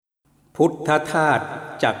พุทธธาตุ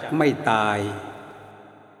จักไม่ตาย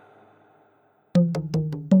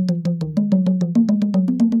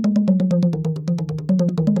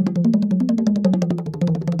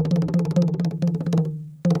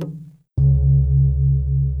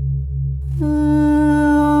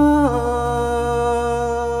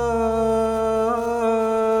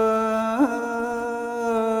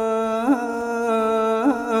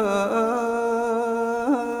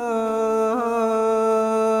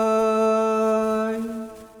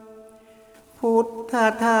พุทธ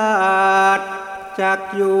ธาตุจัก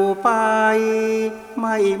อยู่ไปไ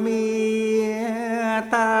ม่มี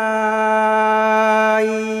ตาย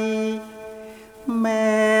แม้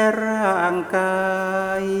ร่างกา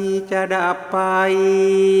ยจะดับไป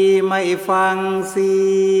ไม่ฟังเสี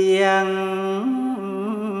ยง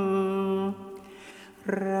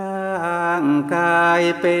ร่างกาย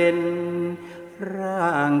เป็นร่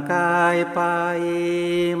างกายไป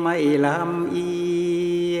ไม่ลำเอี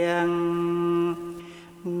ยง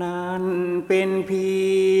นั่นเป็นเพี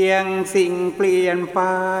ยงสิ่งเปลี่ยนไป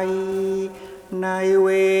ในเว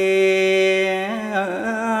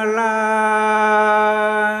ลา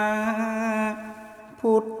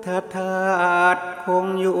พุทธธาตุคง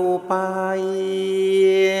อยู่ไป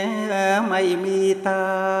ไม่มีต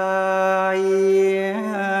าย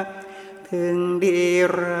ถึงดี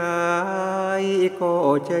ร้ายก็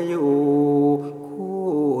จะอยู่คู่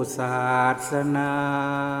ศาสนา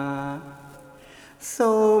ส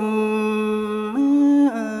ม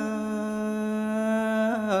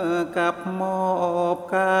กับมอบ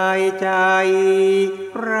กายใจ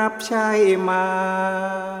รับใช้มา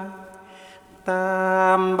ตา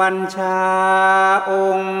มบัญชาอ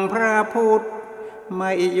งค์พระพุทธไ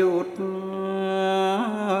ม่หยุด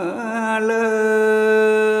เล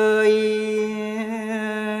ย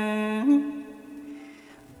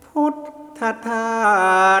พุทธธา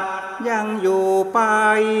ตุยังอยู่ไป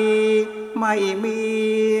ไม่มี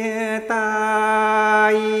ตา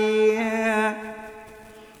ย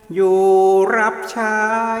อยู่รับใช้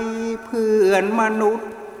เพื่อนมนุษย์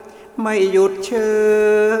ไม่หยุดเฉ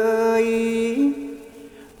ย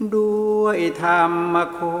ด้วยธรรม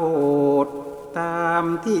โคตรตาม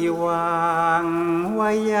ที่วางไว้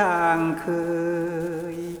อย่างเค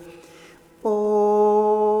ยโอ้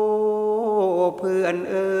เพื่อน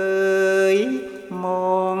เอ๋ยม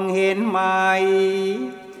องเห็นไหม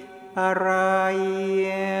อะไร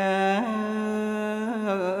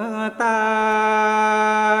ตา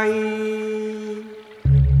ย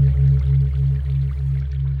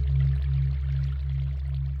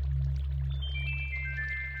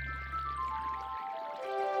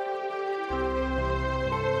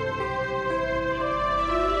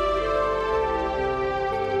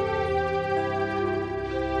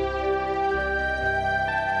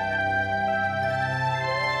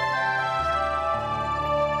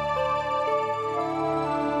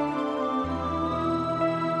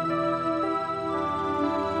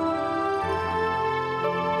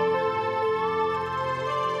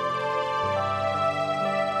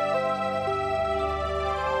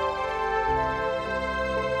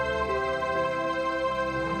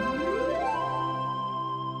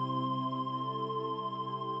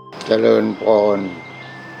เจริญพร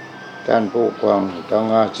ท่านผู้ฟังทั้ง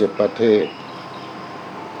50ประเทศ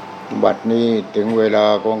บัดนี้ถึงเวลา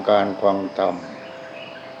ของการฟังธรรม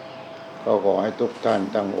ก็ขอให้ทุกท่าน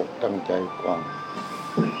ตั้งอกตั้งใจฟัง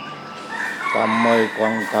ทำไม่ฟั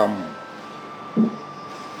งธรรม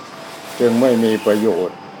จึงไม่มีประโยช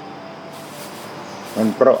น์มัน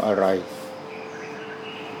เพราะอะไร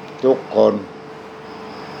ทุกคน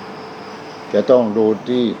จะต้องดู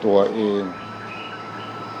ที่ตัวเอง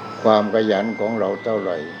ความขยันของเราเท่าไห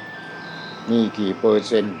ร่มีกี่เปอร์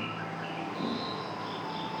เซ็นต์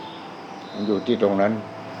มันอยู่ที่ตรงนั้น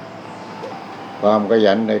ความข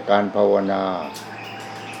ยันในการภาวนา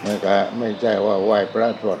ไม่ใช่ว่าไหว้พระ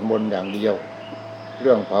สวดมนต์อย่างเดียวเ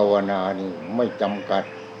รื่องภาวนานี่ไม่จำกัด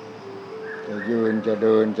จะยืนจะเ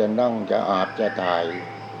ดินจะนั่งจะอาบจะถ่าย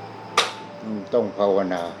ต้องภาว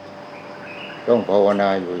นา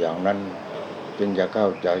อยู่อย่างนั้นจึงจะเข้า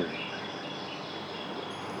ใจ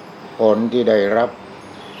ผลที่ได้รับ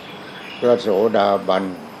พระโสดาบัน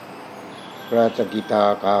พระสกิทา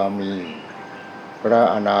คามีพระ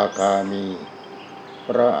อนาคามีพ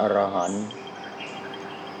ระอรหันต์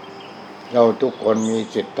เราทุกคนมี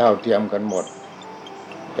สิทธิ์เท่าเทียมกันหมด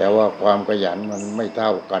แต่ว่าความขยันมันไม่เท่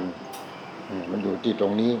ากันมันอยู่ที่ตร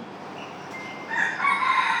งนี้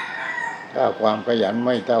ถ้าความขยันไ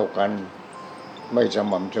ม่เท่ากันไม่ส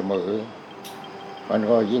ม่ำเสมอมัน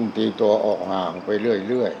ก็ยิ่งตีตัวออกห่างไปเ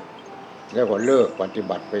รื่อยๆแล้วก็เลิกปฏิ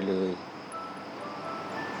บัติไปเลย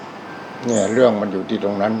เนี่ยเรื่องมันอยู่ที่ต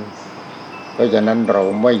รงนั้น เพราะฉะนั้นเรา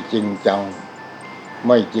ไม่จริงจังไ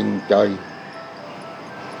ม่จริงใจ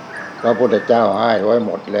พระพุทธเจ้าให้ไว้ห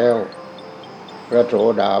มดแล้วพระโส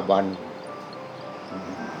ดาบัน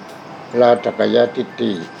ลาจักยทิฏ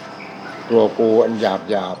ฐิตัวกูอันห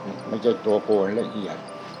ยาบไม่ใช่ตัวกูอันละเอียด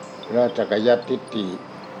ลาจักยทิฏฐิ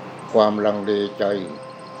ความลังเลใจ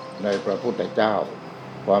ในพระพุทธเจ้า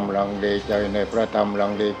ความลังเลใจในพระธรรมลั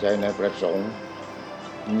งเลใจในพระสงฆ์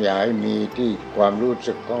อย่าให้มีที่ความรู้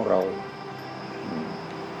สึกของเรา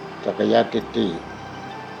จักยทิฏฐิ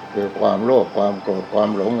คือความโลภความโกรธความ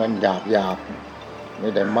หลงอันหยาบไม่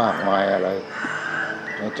ได้มากมายอะไร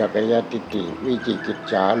จักยทิฏฐิวิจิกิจ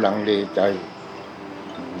ฉาลังเลใจ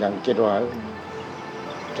ยังคิดว่า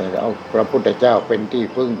จะเอาพระพุทธเจ้าเป็นที่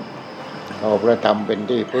พึ่งเอาพระธรรมเป็น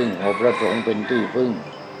ที่พึ่งเอาพระสงฆ์เป็นที่พึ่ง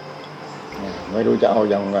ไม่รู้จะเอา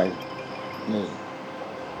ยังไงนี่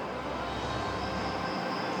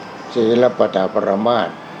ศีลปตปรมาส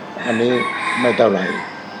น์อันนี้ไม่เท่าไหร่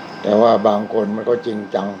แต่ว่าบางคนมันก็จริง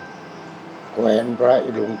จังแขวนพระ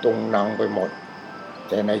อิลุงตุงนังไปหมดแ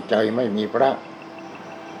ต่ในใจไม่มีพระ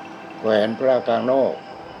แขวนพระกลางนอก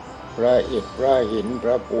พระอิฐพระหินพ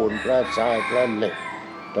ระปูนพระทรายพระเหล็ก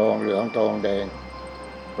ทองเหลืองทองแดง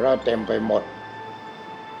พระเต็มไปหมด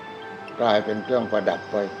กลายเป็นเครื่องประดับ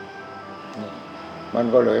ไปมัน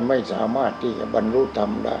ก็เลยไม่สามารถที่จะบรรลุธรร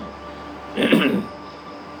มได้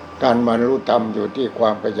การบรรลุธรรมอยู่ที่คว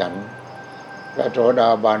ามขยันพระโสดา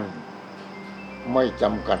บันไม่จ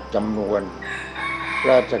ำกัดจำนวนพ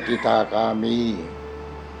ระสกิทาคามี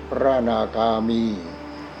พระอนาคามี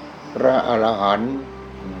พระอรหันต์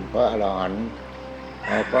พระอรหันต์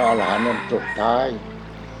นั้นสุดท้าย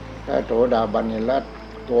พระโสดาบันนี่ละ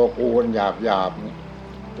ตัวกูหยาบ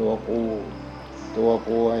ตัว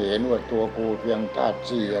กูเห็นว่าตัวกูเพียงธาตุ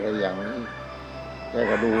สี่อะไรอย่างนี้แค่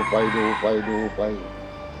ก็ดูไป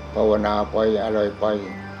ภาวนาไปอะไรไป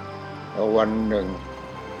แล้ววันหนึ่ง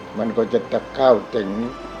มันก็จะเข้าถึง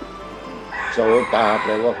โสตาแป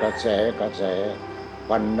ลว่ากระแส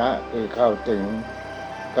ปันนะคือเข้าถึง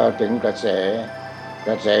กระ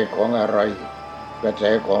แสของอะไรกระแส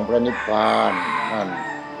ของพระนิพพานนั่น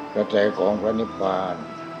กระแสของพระนิพพาน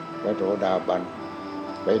พระโสดาบัน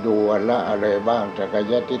ไปดูอันละอะไรบ้างจัก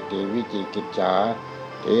ยทิฏฐิวิจิกิจฉา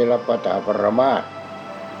ศีลปตปรมาสน์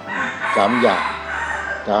สามอ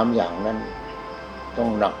ย่างนั้นต้อง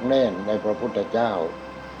หนักแน่นในพระพุทธเจ้า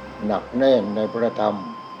หนักแน่นในพระธรรม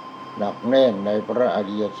หนักแน่นในพระอ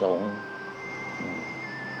ริยสงฆ์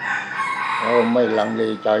เราไม่ลังเล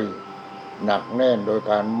ใจหนักแน่นโดย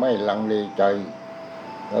การไม่ลังเลใจ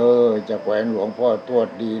จะแขวนหลวงพ่อทวด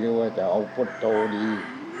ดีหรือว่าจะเอาพุทโธดี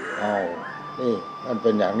นี่มันเป็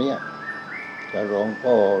นอย่างเนี้ยจะหลวง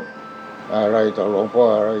พ่ออะไรต่อหลวงพ่อ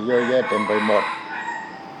อะไรเยอะแยะเต็มไปหมด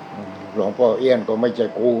หลวงพ่อเอี้ยนก็ไม่ใช่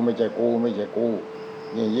กู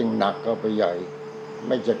นี่ยิ่งหนักก็ไปใหญ่ไ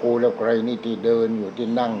ม่ใช่กูแล้วใครนี่ที่เดินอยู่ที่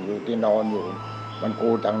นั่งอยู่ที่นอนอยู่มันกู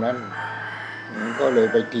ทางนั้นมันก็เลย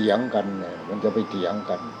ไปเถียงกันเนี่ยมันจะไปเถียง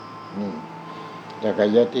กันนี่จัก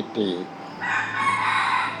ยทิฏฐิ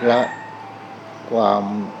ละความ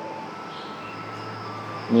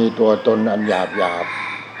มีตัวตนอันหยาบ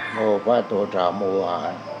โมภะโทสะโมหะ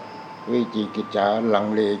วิจิกิจฉาลัง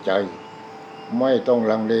เลใจไม่ต้อง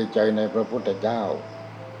ลังเลใจในพระพุทธเจ้า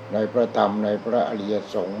ในพระธรรมในพระอริย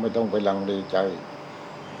สงฆ์ไม่ต้องไปลังเลใจ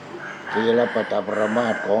ศีลปตปรมา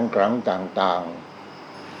สน์ของครั้งต่าง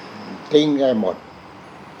ๆทิ้งได้หมด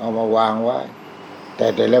เอามาวางไว้แ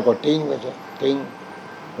ต่แล้วก็ทิ้งไปซะทิ้ง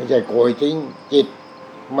ไม่ใช่โกยทิ้งจิต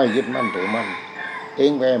ไม่ยึดมั่นถือมั่นทิ้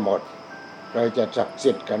งไปหมดเราจะศักดิ์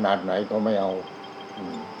สิทธิ์ขนาดไหนก็ไม่เอา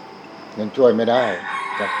มันช่วยไม่ได้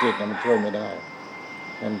ศักดิ์สิทธิ์มันช่วยไม่ได้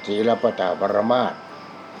นั่นศีลปตปรมาสน์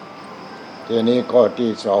ทีนี้ข้อ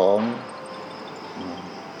ที่สอง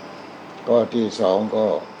ก็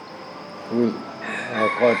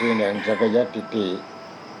ข้อที่หนึ่งสักยทิฏฐิ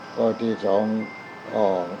ข้อที่สอง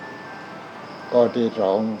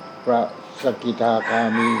พระสกิทาคา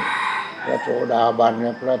มีพระโสดาบันแล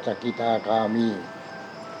ะพระสกิทาคามี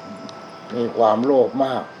มีความโลภม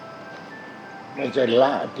ากไม่ใช่ล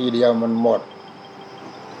ะทีเดียวมันหมด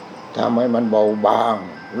ทำให้มันเบาบาง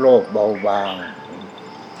โลภเบาบาง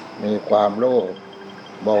มีความโลภ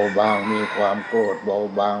เบาบางมีความโกรธเบา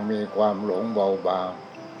บางมีความหลงเบาบาง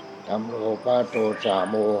ทำโลภะโทสะ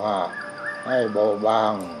โมหะให้เบาบา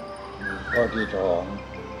งข้อที่สอง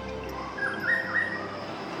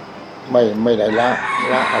ไม่ได้ละ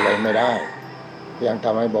อะไรไม่ได้เพียงท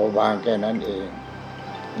ำให้เบาบางแค่นั้นเอง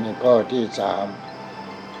นี่ข้อที่สาม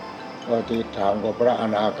ก็พระอ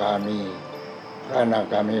นาคามี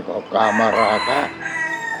ก็กามราคะ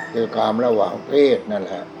คือกามระหว่างเพศนั่นแ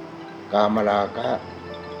หละกามราคะ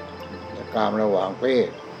กามระหว่างเพศ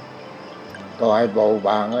ก็ให้เบาบ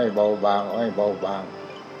างให้เบาบางให้เบาบาง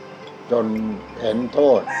จนเห็นโท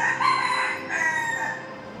ษ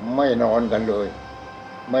ไม่นอนกันเลย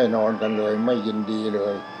ไม่นอนกันเลยไม่ยินดีเล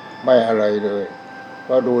ยไม่อะไรเลย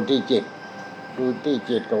ก็ดูที่จิต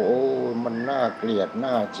ก็โอ้มันน่าเกลียด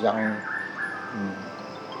น่าชัง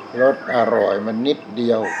รสอร่อยมันนิดเดี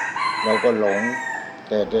ยวเราก็หลงแ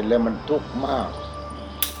ต่แล้วมันทุกข์มาก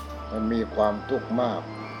มันมีความทุกข์มาก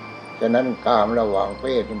ฉะนั้นกามระหว่างเพ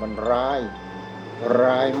ศมันร้า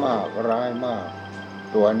ยมาก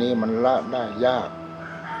ตัวนี้มันละได้ยาก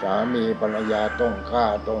สามีภรรยาต้องฆ่า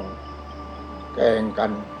ต้องแกล้งกั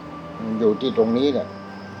นอยู่ที่ตรงนี้แหละ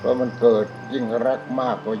เพราะมันเกิดยิ่งรักม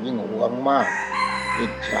ากก็ยิ่งหวงมากอิ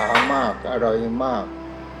จฉามากอะไรมาก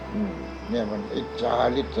เนี่ยมันอิจฉา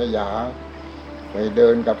ริษยาไปเดิ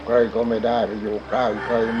นกับใครก็ไม่ได้ไปอยู่ใกล้ใค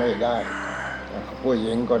รไม่ได้ผู้ห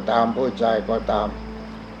ญิงก็ตามผู้ชายก็ตาม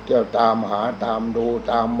เที่ยวตามหาตามดู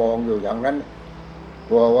ตามมองอยู่อย่างนั้นก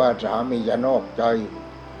ลัวว่าสามีจะนอกใจ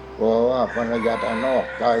กลัวว่าภรรยาจะนอก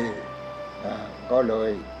ใจก็เล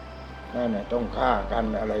ยนั่นแหละต้องฆ่ากัน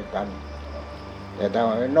อะไรกันแต่ถ้า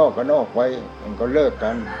นอกก็นอกไปมันก็เลิกกั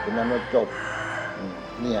นฉะนั้นมันจบ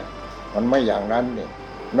เนี่ยมันไม่อย่างนั้นเนี่ย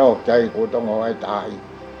นอกใจกูต้องเอาให้ตาย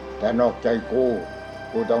แต่นอกใจกู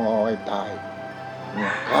ต้องเอาให้ตายเนี่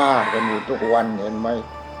ยฆ่ากันอยู่ทุกวันเห็นไหม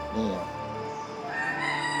นี่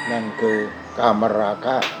นั่นคือกามราค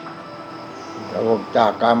ะเราจา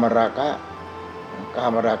กกามราค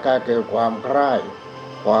ะคือความใคร่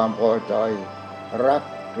ความพอใจรัก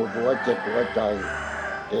จุดหัวเจ็บหัวใจ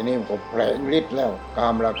ทีนี้มันก็แผลงฤทธิ์แล้วกา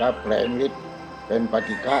มราคะแผลงฤทธิ์เป็นป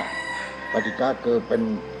ฏิฆะคือเป็น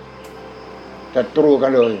ศัตรูกั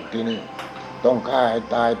นเลยทีนี้ต้องฆ่าให้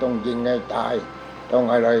ตายต้องยิงให้ตายต้อง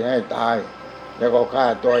อะไรให้ตายแล้วก็ฆ่า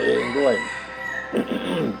ตัวเองด้วย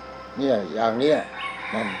เนี่ยอย่างเนี้ย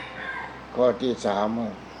นั่นข้อที่สาม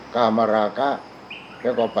กามราคะแล้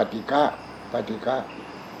วก็ปฏิฆะ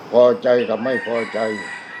พอใจกับไม่พอใจ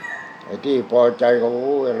ไอ้ที่พอใจก็โ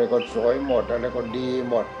อ้อะไรก็สวยหมดอะไรก็ดี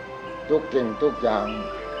หมดทุกสิ่งทุกอย่าง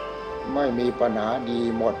ไม่มีปัญหาดี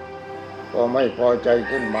หมดพอไม่พอใจ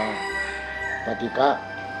ขึ้นมาปฏิฆะ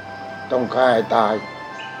ต้องฆ่าให้ตาย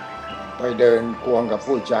ไปเดินควงกับ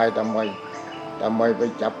ผู้ชายทำไมไป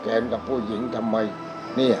จับแขนกับผู้หญิงทำไม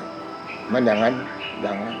เนี่ยมันอย่างนั้น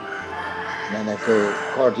นั่นคือ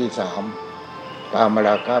ข้อที่สามกามร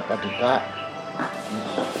าคะปฏิฆะ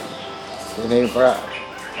ทีนี้พระ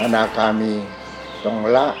อนาคามีต้อง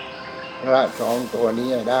ละสองตัวนี้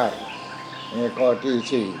ให้ได้นี่ข้อที่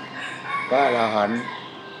สี่พระอรหันต์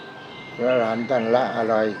ท่านละอะ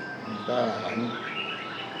ไรพระอร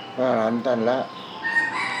หันต์ท่านละ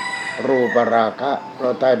รูปราคะเพรา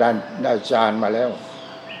ะได้ฌานมาแล้ว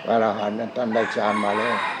พระอรหันต์ท่านได้ฌานมาแล้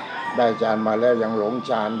วยังหลง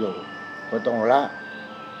ฌานอยู่ก็ต้องละ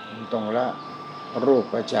รู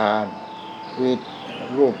ปฌาน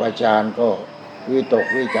รูปฌานก็วิตก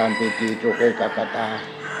วิจารปิติสุขเอกคตา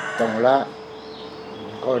ต้องละ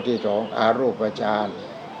ข้อที่สองอารูปฌาน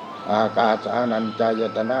อากาสานัญจาย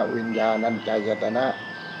ตนะวิญญาณัญจายตนะ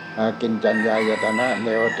อากิญจัญญายตนะเน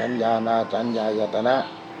วสัญญานาสัญญายตนะ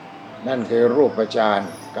นั่นคือรูปฌาน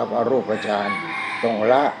กับอรูปฌานต้อง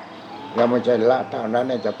ละแล้วไม่ใช่ละเท่านั้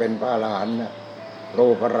นจะเป็นพระอรหันต์นะรู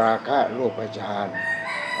ปราคะรูปฌาน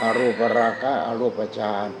อรูปราคะอรูปฌ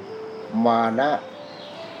านมานะ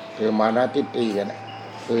คือมานะทิฏฐินะ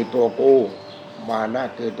คือตัวกูมานะ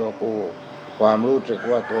คือตัวกูความรู้สึก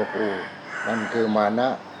ว่าตัวกูนั่นคือมาน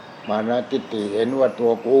ะทิฏฐิเห็นว่าตั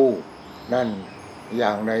วกูนั่นอย่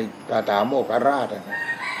างในคาถาโมคคราช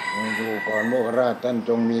ดูก่อนโมคคราชท่านจ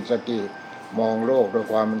งมีสติมองโลกด้วย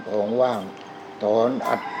ความเป็นของว่างถอน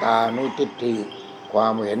อัตตานุทิฏฐิควา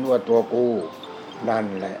มเห็นว่าตัวกูนั่น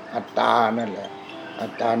แหละอัตตานั่นแหละอั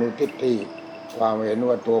ตตานุทิฏฐิความเห็น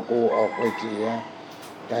ว่าตัวกูออกไปเสีย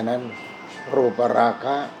แต่นั้นรูปราค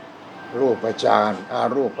ะรูปฌานอา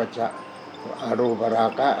รูปรา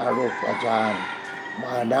คะอารูปฌานม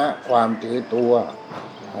านะความถือตัว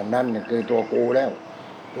นั่นคือตัวกูแล้ว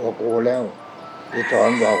ที่สอน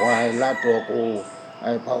บอกว่าให้ละตัวกูใ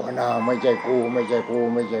ห้ภาวนาไม่ใช่กู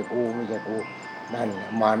นั่น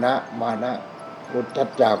มานะอุทธัจ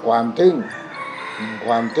จะความทึ่ง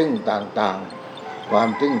ต่า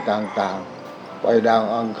งไปดาว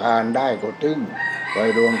อังคารได้ก็ทึ่งไป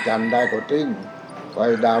ดวงจันทร์ได้ก็ทึ่งไป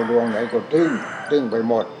ดาวดวงไหนก็ทึ่งไป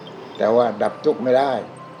หมดแต่ว่าดับทุกข์ไม่ได้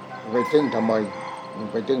ไปทึ่งทำไ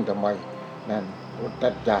มนั่นอุทธั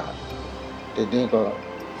จจะทีนี้ก็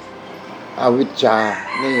อวิชชา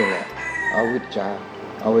นี่แหละอวิชช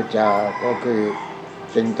าก็คือ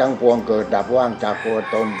สิ่งทั้งปวงเกิดดับว่างจากตัว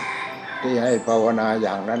ตนที่ให้ภาวนาอ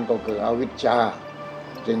ย่างนั้นก็คืออวิชชา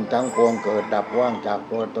สิ่งทั้งปวงเกิดดับว่างจาก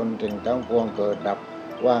ตัวตนสิ่งทั้งปวงเกิดดับ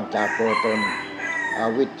ว่างจากตัวตนอ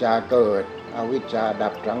วิชชาเกิดอวิชชาดั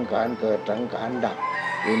บสังขารเกิดสังขารดับ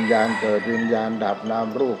วิญญาณเกิดวิญญาณดับนาม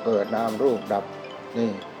รูปเกิดนามรูปดับนี่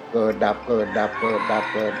เกิดดับเกิดดับเกิดดับ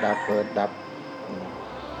เกิดดับเกิดดับ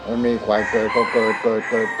มันมีควายเกิดก็เกิด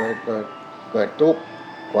ทุกข์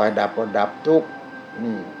ควายดับก็ดับทุกข์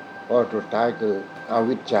นี่ก็สุดท้ายคืออ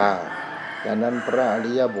วิชชาดังนั้นพระอ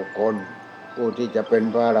ริยบุคคลผู้ที่จะเป็น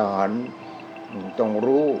พระอรหันต์ต้อง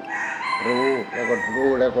รู้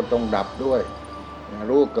แล้วก็ต้องดับด้วย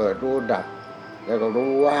รู้เกิดรู้ดับแล้วก็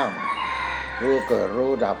รู้ว่างรู้เกิดรู้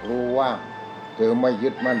ดับรู้ว่างถือไม่ยึ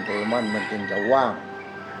ดมั่นถือมั่นมันจึงจะว่าง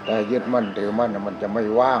แต่ยึดมั่นถือมั่นมันจะไม่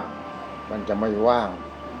ว่าง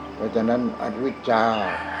เพราะฉะนั้นอวิชชา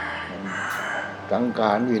สังข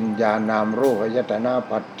ารวิญญาณนามรูปอายตนะ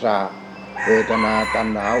ปัจจาเวทนาตัณ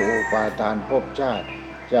หาอุปาทานภพชาติ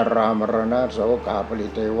ชรามรณะโสกาปริ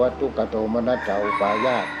เทวทุกขโทมนัสสะอุปาญ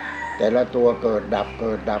าตแต่ละตัวเกิดดับเ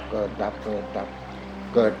กิด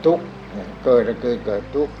ทุกข์เกิดก็คือเกิด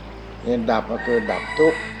ทุกข์นี่ดับก็คือดับทุ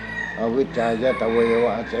กข์อวิชชายตเวว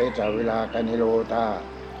ะเสสวิลากนิโรธา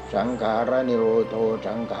สังขารนิโรโธ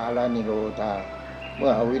สังขารนิโรธาเมื่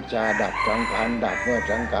ออวิชชาดับสังขารดับเมื่อ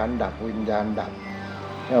สังขารดับวิญญาณดับ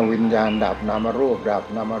เมื่อวิญญาณดับนามรูปดับ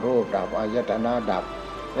นามรูปดับอายตนะดับ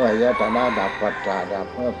เมื่ออายตนะดับปัจจาดับ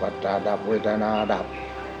เมื่อปัจจาดับเวทนาดับ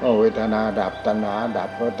เมื่อเวทนาดับตัณหาดับ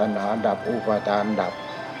เมื่อตัณหาดับอุปาทานดับ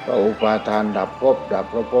เมื่ออุปาทานดับภพดับ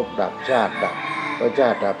เมื่อภพดับชาติดับเมื่อชา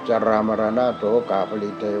ติดับชรามรณะโสกาปริ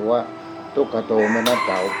เทวะทุกขโทมนัสส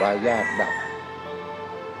ะอุปาญาตดับ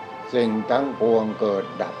สิ่งทั้งปวงเกิด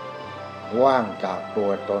ดับว่างจากตั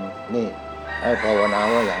วตนนี่ให้ภาวนา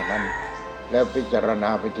ว่าอย่างนั้นแล้วพิจารณา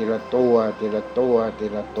ไปทีละตัว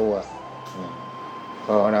ภ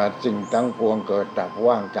าวนาสิ่งทั้งปวงเกิดดับ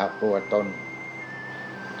ว่างจากตัวตน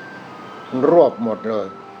รวบหมดเลย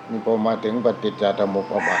นี่พอมาถึงปฏิจจสมุ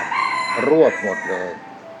ปบาทรวบหมดเลย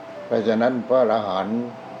เพราะฉะนั้นพระอรหันต์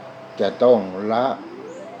จะต้องล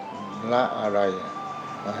ะอะไร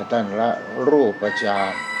ท่านละรูปฌา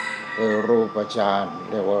นรูปฌาน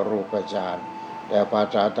เรียกว่ารูปฌานแต่ภา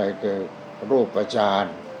ษาไทยคือรูปฌาน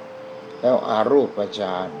แล้วอารูปฌ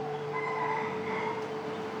าน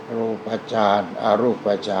รูปฌานอารูป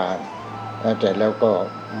ฌานแต่แล้วก็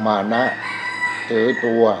มานะถือ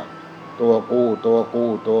ตัว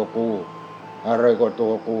กูอะไรก็ตั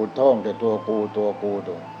วกูท่องแต่ตัวกู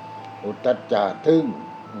อุทธัจจะทึ่ง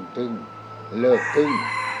เลิกทึ่ง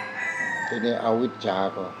ทีนี้อวิชชา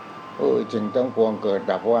ก็จึงทั้งปวงเกิด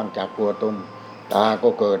ดับว่างจากตัวตนตาก็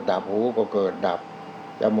เกิดดับหูก็เกิดดับ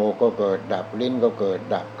จมูกก็เกิดดับลิ้นก็เกิด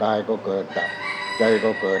ดับกายก็เกิดดับใจ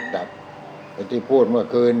ก็เกิดดับไอ้ที่พูดเมื่อ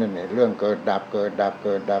คืนนั่นเนี่ยเรื่องเกิดดับ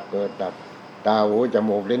ตาหูจ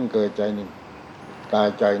มูกลิ้นเกิดใจนี่กาย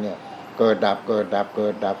ใจเนี่ยเกิดดับ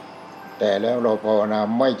แต่แล้วเราภาวนา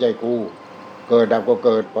ไม่ใช่กูเกิดดับก็เ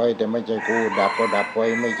กิดไปแต่ไม่ใช่กูดับก็ดับไป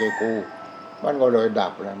ไม่ใช่กูมันก็เลยดั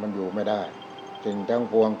บแล้วมันอยู่ไม่ได้สิ่งทั้ง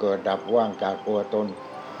ปวงเกิดดับว่างจากตัวตน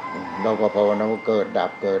เราก็ภาวนาว่าเกิดดั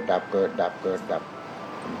บ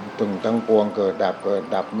ถึงทั้งปวงเกิด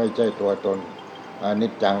ดับไม่ใช่ตัวตนอนิ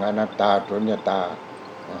จจังอนัตตาสุญญตา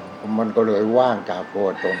มันก็เลยว่างจากตัว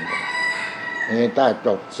ตนนี่ถ้าจ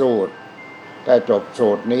บสู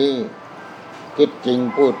ตรนี้คิดจริง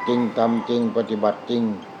พูดจริงทำจริงปฏิบัติจริง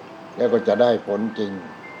แล้วก็จะได้ผลจริง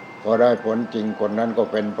พอได้ผลจริงคนนั้นก็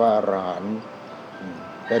เป็นพระอรหันต์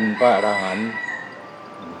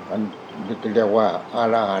มันเรียกว่าอ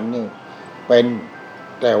รหันต์นี่เป็น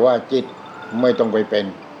แต่ว่าจิตไม่ต้องไปเป็น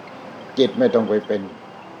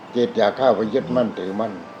จิตอย่าเข้าไปยึดมั่นถือมั่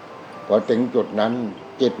นพอถึงจุดนั้น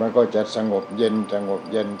จิตมันก็จะสงบเย็น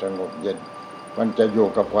มันจะอยู่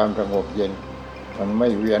กับความสงบเย็นมันไม่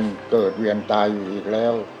เวียนเกิดเวียนตายอยู่อีกแล้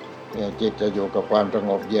วเนี่ยจิตจะอยู่กับความส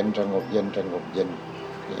งบเย็นเ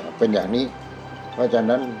นี่ยเป็นอย่างนี้เพราะฉะ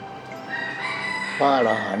นั้นพระอร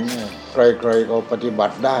หันต์เนี่ยใครๆก็ปฏิบั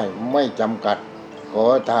ติได้ไม่จำกัดขอ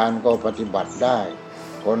ทานก็ปฏิบัติได้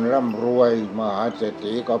คนร่ำรวยมหาเศรษ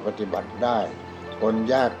ฐีก็ปฏิบัติได้คน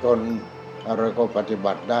ยากจนอะไรก็ปฏิ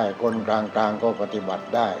บัติได้คนกลางก็ปฏิบัติ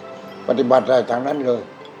ได้ทั้งนั้นเลย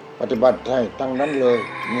ปฏิบัติได้ทั้งนั้นเลย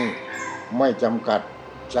นี่ไม่จำกัด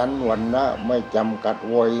ชั้นวรรณะไม่จำกัด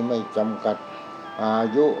วัยไม่จำกัดอา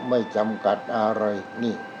ยุไม่จำกัดอะไร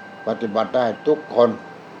นี่ปฏิบัติได้ทุกคน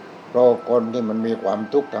เพราะคนที่มันมีความ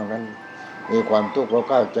ทุกข์ทางนั้นมีความทุกข์เพราะ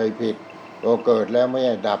เข้าใจผิดเราเกิดแล้วไม่ใ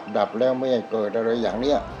ห้ดับแล้วไม่ให้เกิดอะไรอย่างเ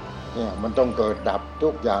นี้ยเนี่ยมันต้องเกิดดับทุ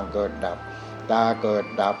กอย่างเกิดดับตาเกิด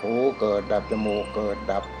ดับหูเกิดดับจมูกเกิด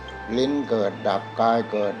ดับลิ้นเกิดดับกาย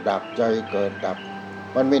เกิดดับใจเกิดดับ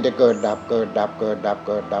มันมีแต่เกิดดับ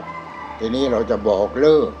ทีนี้เราจะบอกเ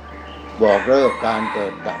ลิกการเกิ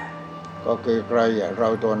ดดับก็คือใครเรา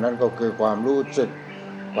ตัวนั้นก็คือความรู้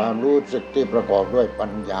สึกที่ประกอบด้วยปั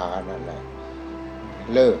ญญานั่นแหละ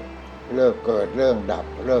เลิกเกิดเรื่องดับ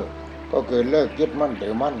เลิกก็คือเลิกยึดมั่นถื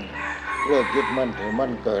อมั่นเลิกยึดมั่นถือมั่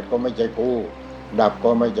นเกิดก็ไม่ใช่กูดับก็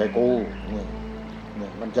ไม่ใช่กูนี่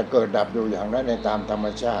มันจะเกิดดับอยู่อย่างนั้นในตามธรรม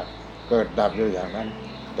ชาติเกิดดับอยู่อย่างนั้น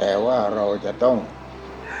แต่ว่าเราจะต้อง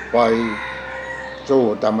ไปสู่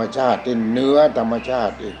ธรรมชาติที่เหนือธรรมชา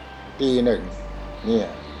ติอีกทีหนึ่งเนี่ย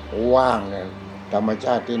ว่างเนี่ยธรรมช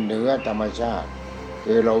าติที่เหนือธรรมชาติ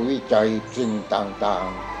คือเราวิจัยสิ่งต่าง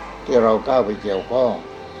ๆที่เราเข้าไปเกี่ยวข้อง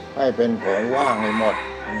ให้เป็นของว่างให้หมด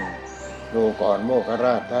ดูก่อนโมคคร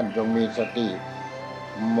าชท่านจงมีสติ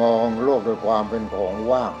มองโลกด้วยความเป็นของ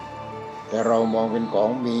ว่างแต่เรามองเป็นของ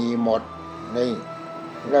มีหมดนี่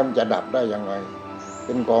เริ่มจะดับได้ยังไงเ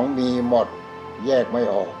ป็นของมีหมดแยกไม่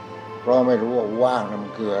ออกเพราะไม่รู้ว่าว่างนั้น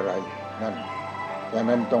คืออะไรนั่นดัง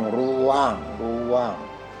นั้นต้องรู้ว่าง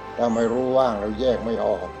ถ้าไม่รู้ว่างเราแยกไม่อ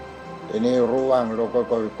อกทีนี้รู้ว่างเราก็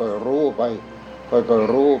รู้ไปค่อย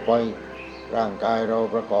ๆรู้ไปร่างกายเรา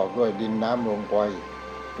ประกอบด้วยดินน้ำลมไฟ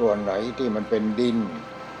ส่วนไหนที่มันเป็นดิน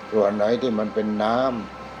ส่วนไหนที่มันเป็นน้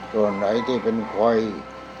ำส่วนไหนที่เป็นไฟ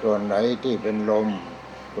ส่วนไหนที่เป็นลม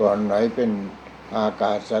ส่วนไหนเป็นอาก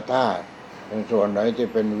าศธาตุส่วนไหนที่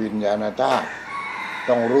เป็นวิญญาณธาตุ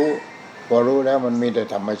ต้องรู้พอรู้แล้วมันมีแต่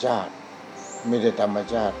ธรรมชาติ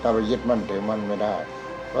ถ้าไปยึดมั่นถือมั่นไม่ได้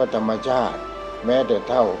เพราะธรรมชาติแม้แต่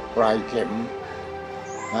เท่าปลายเข็ม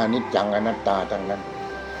อนิจจังอนัตตาทั้งนั้น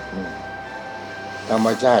ธรรม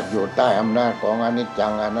ชาติอยู่ใต้อำนาจของอนิจจั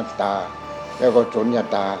งอนัตตาแล้วก็สุญญ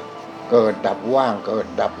ตาเกิดดับว่างเกิด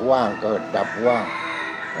ดับว่าง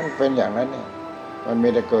มันเป็นอย่างนั้นเนี่ยมันมี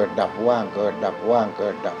แต่เกิดดับว่าง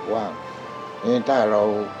นี่ถ้าเรา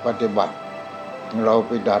ปฏิบัติเราไ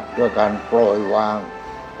ปดัดด้วยการปล่อยวาง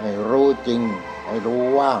ให้รู้จริงให้รู้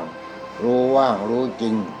ว่างรู้จริ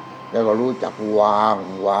งแล้วก็รู้จักวาง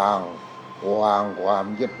ความ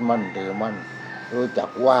ยึดมั่นถือมั่นรู้จัก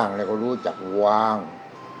ว่างแล้วก็รู้จักวาง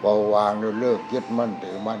พอวางแล้วเลิกยึดมั่น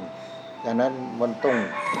ถือมั่นฉะนั้นมันต้อง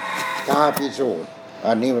ท้าพิสูจน์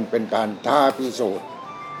อันนี้มันเป็นการท้าพิสูจน์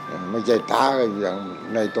ไม่ใช่ท้าอย่าง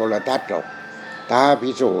ในโทรทัศน์หรอกท้าพิ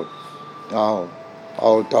สูจน์เอ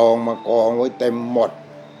าทองมากองไว้เต็มหมด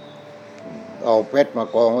เอาเพชรมา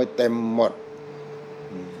กองไว้เต็มหมด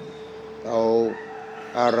เอา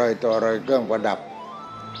อะไรต่ออะไรเครื่องประดับ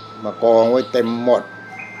มากองไว้เต็มหมด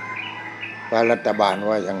ว่ารัฐบาล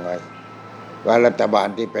ว่ายังไงว่ารัฐบาล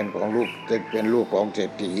ที่เป็นของลูกเป็นลูกของเศร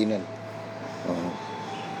ษฐีนั่น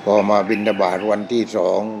พอมาบิณฑบาตวันที่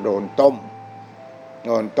2โดน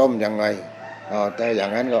ต้มยังไงแต่อย่า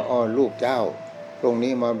งนั้นก็ลูกเจ้าตรง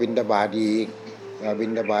นี้มาบิณฑบาตอีก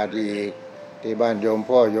ที่บ้านโยม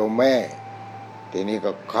พ่อโยมแม่ทีนี้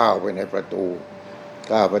ก็เข้าไปในประตู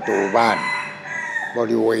บ้านบ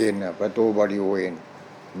ริเวณประตูบริเวณ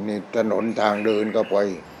นี่ถนนทางเดินก็ไป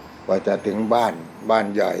กว่าจะถึงบ้าน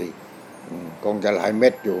ใหญ่คงจะหลายเม็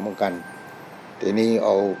ดอยู่เหมือนกันทีนี้เอ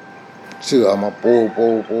าเสื่อมาปู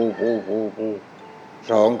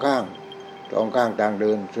สองข้างทางเ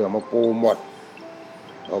ดินเสื่อมาปูหมด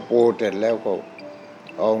เอาปูเสร็จแล้วก็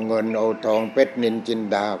เอาเงินเอาทองเพชรนินจิน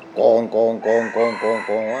ดากอง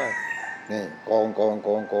ไว้นี่กอง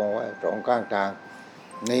ไว้สองข้างทาง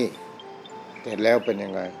นี่เสร็จแล้วเป็นยั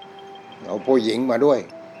งไงเอาผู้หญิงมาด้วย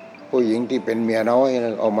ผู้หญิงที่เป็นเมียน้อย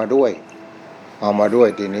เอามาด้วย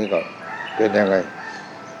ทีนี้ก็เป็นยังไง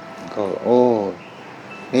ก็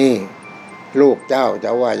นี่ลูกเจ้าจ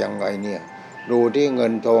ะว่ายังไงเนี่ยดูที่เงิ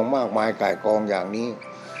นทองมากมายก่ายกองอย่างนี้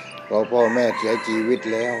พอพ่อแม่เสียชีวิต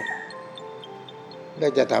แล้ว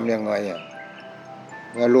จะทำยังไง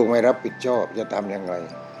เมื่อลูกไม่รับผิดชอบจะทำยังไง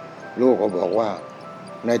ลูกก็บอกว่า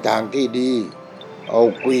ในทางที่ดีเอา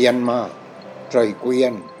เกวียนมาใส่เกวีย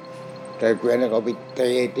นแล้วก็ไปเท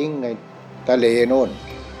ทิ้งในทะเลโน่น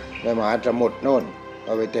ในมหาสมุทรโน่นเอ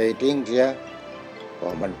าไปเททิ้งเสียเพรา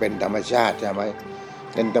ะมันเป็นธรรมชาติใช่ไหม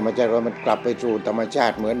เป็นธรรมชาติว่ามันกลับไปสู่ธรรมชา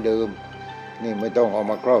ติเหมือนเดิมนี่ไม่ต้องเอา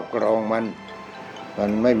มาครอบครองมัน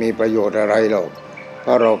ไม่มีประโยชน์อะไรหรอกเพร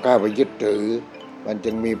าะเรากล้าไปยึดถือมัน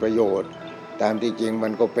จึงมีประโยชน์ตามที่จริงมั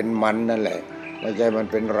นก็เป็นมันนั่นแหละไม่ใช่มัน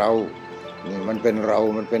เป็นเรานี่มันเป็นเรา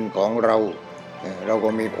มันเป็นของเราเราก็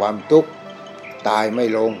มีความทุกข์ตายไม่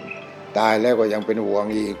ลงตายแล้วก็ยังเป็นห่วง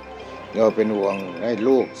อีกเราเป็นห่วงให้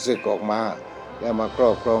ลูกสึกออกมาแล้วมาครอ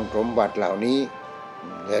บครองสมบัติเหล่านี้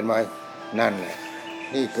เห็นไหมนั่นแหละ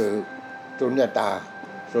นี่คือสุญญตา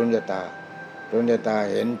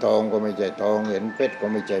เห็นทองก็ไม่ใช่ทองเห็นเพชรก็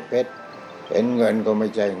ไม่ใช่เพชรเห็นเงินก็ไม่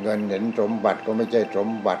ใช่เงินเห็นสมบัติก็ไม่ใช่สม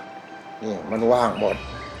บัตินี่มันว่างหมด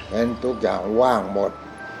เห็นทุกอย่างว่างหมด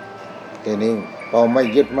ทีนี้ พอไม่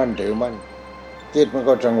ยึดมั่นถือมั่นจิตมัน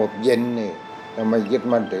ก็สงบเย็นนี่ถ้าไม่ยึด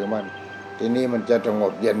มั่นถือมั่นทีนี้มันจะสง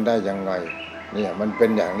บเย็นได้ยังไงเนี่ยมันเป็น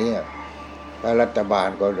อย่างนี้พระรัฐบาล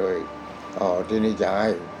ก็เลยทีนี้จะให้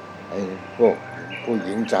พวกผู้ห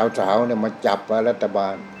ญิงสาวๆเนี่ยมาจับพระรัฐบา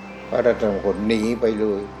ลพระรัฐบาลคนหนีไปเล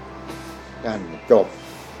ยนั่นจบ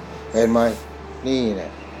เห็นไหมนี่เนี่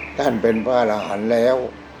ยท่านเป็นพระอรหันต์แล้ว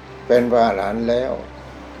เป็นพระอรหันต์แล้ว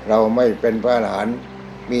เราไม่เป็นพระอรหันต์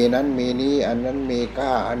มีนั้นมีนี้อันนั้นมีค่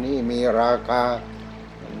าอันนี้มีราคา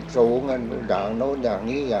สูงอันอย่างโน้นอย่าง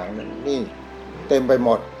นี้อย่างนั้นนี่เต็มไปหม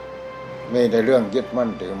ดมีแต่เรื่องยึดมั่น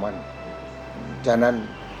ถือมั่นฉะนั้น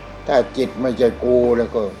ถ้าจิตไม่ใช่กูแล้ว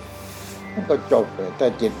ก็จบเลยถ้า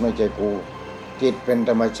จิตไม่ใช่กูจิตเป็น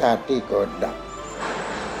ธรรมชาติที่เกิดดับ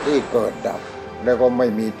แล้วก็ไม่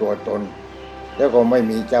มีตัวตนแล้วก็ไม่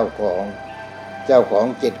มีเจ้าของ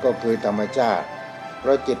จิตก็คือธรรมชาติเพร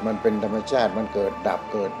าะจิตมันเป็นธรรมชาติมันเกิดดับ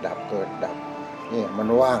นี่มัน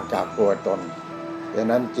ว่างจากตัวตนดัง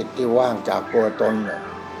นั้นจิตที่ว่างจากตัวตน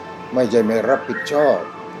ไม่ใช่ไม่รับผิดชอบ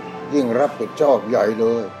ยิ่งรับผิดชอบใหญ่เล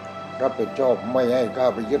ยรับผิดชอบไม่ให้ข้า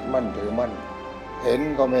ไปยึดมั่นถือมั่นเห็น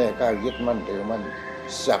ก็ไม่ให้ข้ายึดมั่นถือมั่น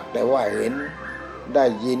สักแต่ว่าเห็นได้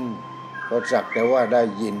ยินก็สักแต่ว่าได้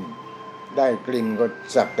ยินได้กลิ่นก็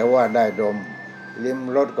สักแต่ว่าได้ดมลิ้ม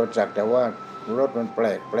รสก็สักแต่ว่ารสมันแปล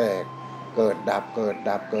กเกิดดับ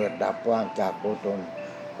ว่างจากตัวตน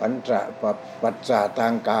ปัจจาทา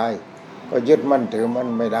งกายก็ยึดมั่นถือมั่น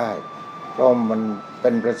ไม่ได้เพราะมันเป็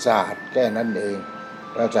นประสาทแค่นั้นเอง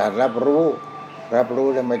ประสาทรับรู้แล้ว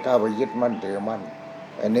ไม่เข้าไปยึดมั่นถือมั่น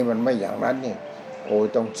อันนี้มันไม่อย่างนั้นนี่โอ้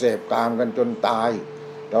ต้องเสพกามกันจนตาย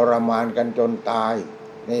ทรมานกันจนตาย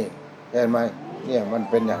นี่เห็นไหมเนี่ยมัน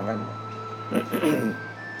เป็นอย่างนั้น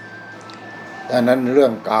ดังนั้นเรื่อ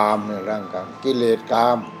งกามเนี่ยร่างกายกิเลสกา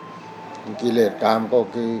มก็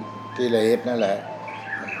คือกิเลสนั่นแหละ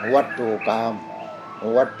วัตถุกาม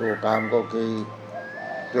ก็คือ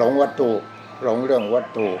หลงวัตถุหลงเรื่องวัต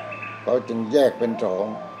ถุเขาจึงแยกเป็นสอง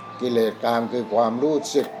กิเลสกามคือความรู้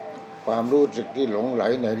สึกที่หลงไหล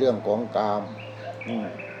ในเรื่องของกาม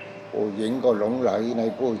ผู้หญิงก็หลงไหลใน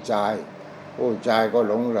ผู้ชายก็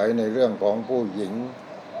หลงไหลในเรื่องของผู้หญิง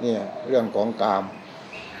เนี่ยเรื่องของกาม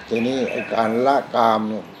ทีนี้ไอ้การละกาม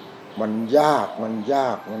เนี่ยมันยากมั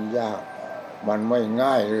นไม่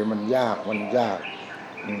ง่ายเลยมันยากหล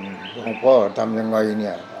วงพ่อทำยังไงเ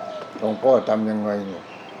นี่ย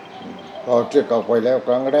พอเชื่อเข้าไปแล้วค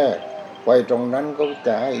รั้งแรกไปตรงนั้นก็จ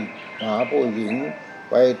ะให้หาผู้หญิง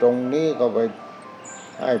ไปตรงนี้ก็ไป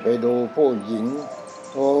ให้ไปดูผู้หญิง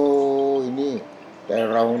โอ้ยนี่แต่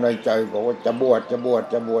เราในใจบอกว่าจะบวช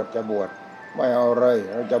ไม่เอาเลย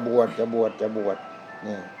เราจะบวช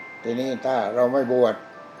นี่ทีนี้ถ้าเราไม่บวช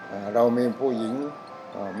เรามีผู้หญิง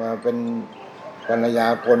มาเป็นภรรยา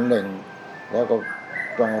คนหนึ่งแล้วก็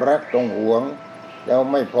ต้องรักต้องหวงแล้ว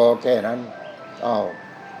ไม่พอแค่นั้น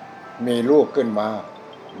มีลูกขึ้นมา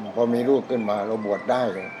พอมีลูกขึ้นมาเราบวชได้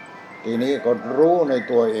เลยทีนี้ก็รู้ใน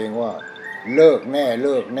ตัวเองว่าเลิกแน่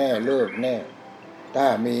ถ้า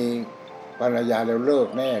มีภรรยาแล้วเลิก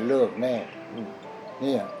แน่เ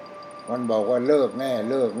นี่ยมันบอกว่าเลิกแน่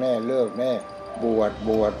บวช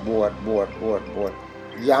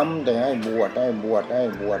ย้ำแต่ให้บวช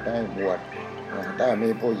ถ้ามี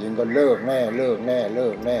ผู้หญิงก็เลิกแน่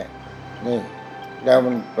นี่แล้วมั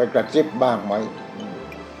นไปกระซิบบ้างไหม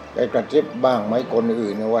คน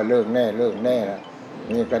อื่นว่าเลิกแน่นะ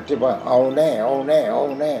มีกระซิบว่าเอาแน่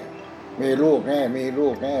มีลูกแน่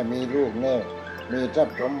มีทรัพ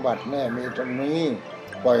ย์สมบัติแน่มีตรงนี้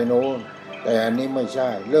ปล่อยโน้นแต่อันนี้ไม่ใช่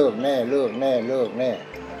เลิกแน่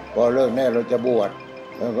พอเลิกแน่เราจะบวช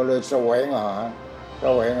เราก็เลยแสวง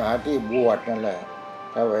หาที่บวชนั่นแหละ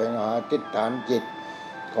แสวงหาทิฏฐานจิต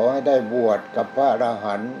ขอให้ได้บวชกับพระอร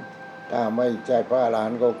หันต์ถ้าไม่ใช่พระอรหั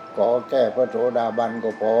นต์ก็ขอแก้พระโสดาบันก็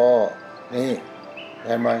พอนี่เ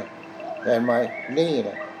ห็นไหมนี่แหล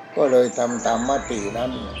ะก็เลยทำตามมตินั้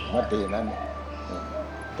น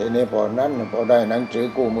ทีนี้พอได้หนังสือ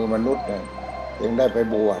กู้มือมนุษย์เนี่ยจึงได้ไป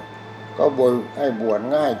บวชเขาให้บวช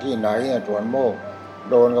ง่ายที่ไหนส่วนโมก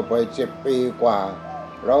โดนก็ไป10 ปีกว่า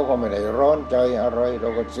เราก็ไม่ได้ร้อนใจอะไรเรา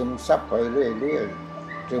ก็ซึมซับไปเรื่อย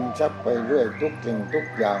ทุกสิ่งทุก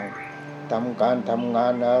อย่างทำการทำงา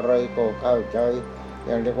นอะไรก็เข้าใจอ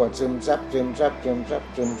ย่างเรียกว่าซึมซับ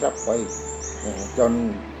ไปจน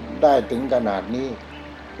ได้ถึงขนาดนี้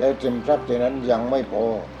แล้วซึมซับที่นั้นยังไม่พอ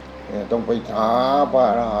ต้องไปหาพระ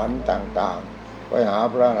อรหันต์ต่างๆไปหา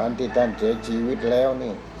พระอรหันต์ที่ท่านเสียชีวิตแล้ว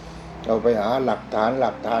นี่เราไปหาหลักฐาน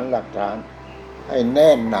ให้แน่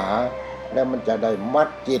นหนาแล้วมันจะได้มัด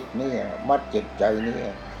จิตนี่มัดจิตใจนี่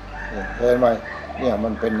เห็นไหมเนี่ยมั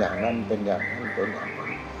นเป็นอย่างนั้นมันเป็นอย่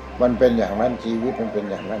างนั้นชีวิตมันเป็น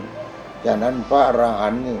อย่างนั้น ฉะนั้นพระอรหั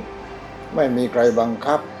นต์นี่ไม่มีใครบัง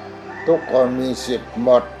คับทุกคนมีสิทธิ์หม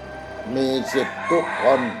ดมีสิทธิ์ทุกค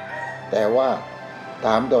นแต่ว่าถ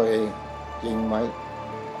ามตัวเองจริงไหม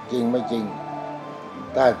จริงไม่จริง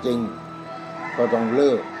ถ้าจริงก็ต้องเ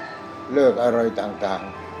ลิกอะไรต่าง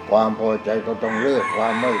ๆความพอใจก็ต้องเลิกควา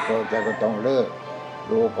มไม่พอใจก็ต้องเลิก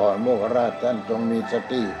ดูก่อนโมคคราชท่านจงมีส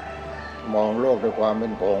ติมองโลกด้วยความเป็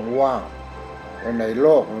นของว่างในโล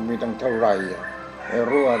กมันมีตั้งเท่าไหร่ไม่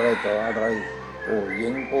รู้อะไรต่ออะไรผู้หญิ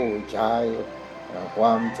งผู้ชายคว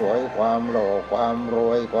ามสวยความหล่อความร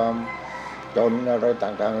วยความจนอะไร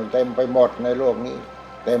ต่างๆเต็มไปหมดในโลกนี้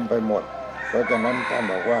เต็มไปหมดเพราะฉะนั้นท่าน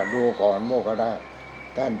บอกว่าดูก่อนโมคคราช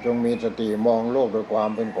ท่านจงมีสติมองโลกด้วยความ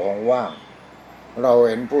เป็นของว่างเรา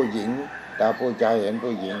เห็นผู้หญิงแต่ผู้ชายเห็น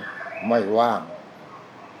ผู้หญิงไม่ว่าง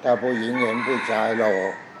ถ้าผู้หญิงเห็นผู้ชายเรา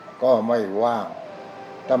ก็ไม่ว่าง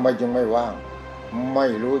ทำไมจึงไม่ว่างไม่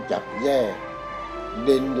รู้จักแยก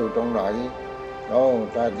ดินอยู่ตรงไหน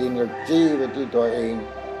ถ้าดินก็จี้ไปที่ตัวเอง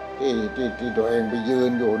ที่ตัวเองไปยื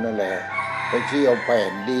นอยู่นั่นแหละไปชี้เอาแผ่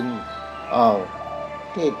นดิน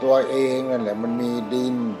ที่ตัวเองนั่นแหละมันมีดิ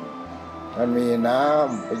นมันมีน้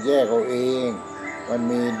ำไปแยกเอาเองมัน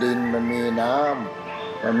มีดินมันมีน้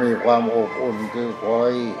ำมันมีความอบอุ่นคือไฟ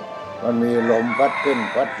มันมีลมพัดขึ้น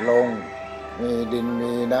พัดลงมีดิน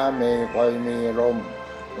มีน้ำมีไฟมีลม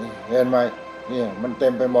เห็นไหมเนี่ยมันเต็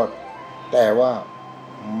มไปหมดแต่ว่า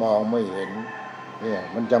มองไม่เห็นเนี่ย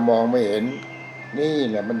มันจะมองไม่เห็นนี่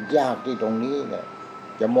แหละมันยากที่ตรงนี้แหละ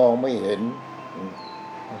จะมองไม่เห็น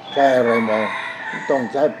แค่อะไรมองต้อง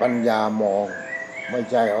ใช้ปัญญามองไม่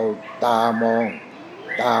ใช่เอาตามอง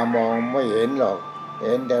ไม่เห็นหรอกเ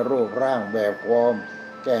ห็นแต่รูปร่างแบบฟอร์ม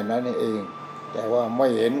แค่นั้นเองแต่ว่าไม่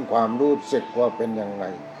เห็นความรู้สึกว่าเป็นยังไง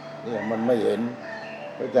เนี่ยมันไม่เห็น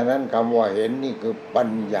เพราะฉะนั้นคำว่าเห็นนี่คือปั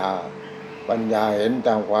ญญาเห็นต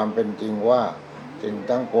ามความเป็นจริงว่าสิ่ง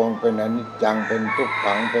ทั้งปวงเป็นอนิจจังเป็นทุก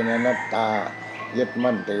ขังเป็นอนัตตายึด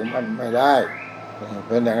มั่นถือมั่นไม่ได้เ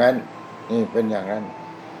ป็นอย่างนั้นนี่เป็นอย่างนั้น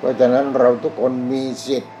เพราะฉะนั้นเราทุกคนมี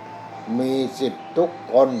สิทธิ์ทุก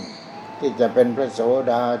คนที่จะเป็นพระโส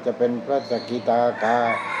ดาจะเป็นพระสกิทาคา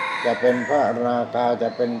จะเป็นพระอนาคาจะ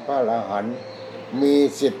เป็นพระอรหันต์มี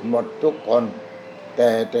สิทธิ์หมดทุกคนแ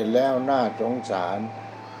ต่แล้วน่าสงสาร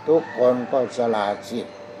ทุกคนก็สละสิท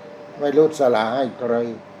ธิ์ไม่รู้สละให้ใคร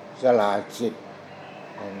สละสิทธิ์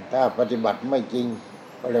ถ้าปฏิบัติไม่จริง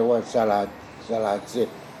ก็เรียกว่าสละสิท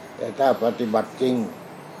ธิ์แต่ถ้าปฏิบัติจริง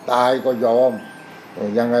ตายก็ยอม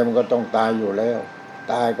ยังไงมันก็ต้องตายอยู่แล้ว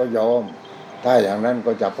ตายก็ยอมถ้าอย่างนั้น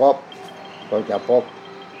ก็จะพบ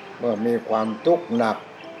เมื่อมีความทุกข์หนัก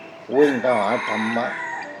วิ่งเข้าหาธรรมะ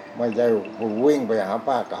ไม่ใช่วิ่งไปหา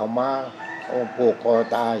ผ้าขาวม้าผูกคอ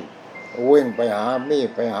ตายวิ่งไปหามีด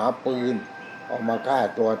ไปหาปืนเอามาฆ่า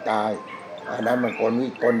ตัวตายอันนั้นมันคนวิ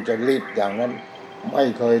กลจริตอย่างนั้นไม่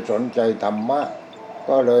เคยสนใจธรรมะ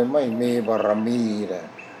ก็เลยไม่มีบารมีเลย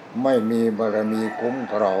ไม่มีบารมีคุ้ม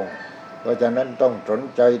ครองเพราะฉะนั้นต้องสน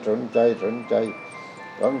ใจจ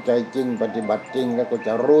ริงปฏิบัติจริงแล้วก็จ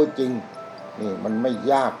ะรู้จริงนี่มันไม่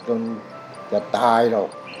ยากจนจะตายหรอก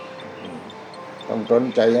ต้องสน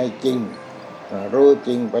ใจให้จริงรู้จ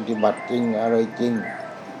ริงปฏิบัติจริงอะไรจริง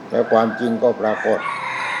แล้วความจริงก็ปรากฏ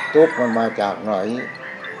ทุกข์มันมาจากไหน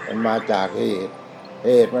มันมาจากเห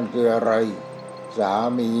ตุมันคืออะไรสา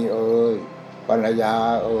มีเอ่ยภรรยา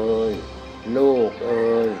เอ่ยลูกเ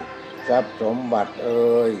อ่ยทรัพย์สมบัติเ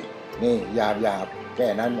อ่ยนี่หยาบแค่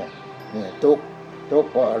นั้นเนี่ยทุกข์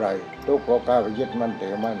เพราะอะไรทุกข์เพราะการยึดมั่นถื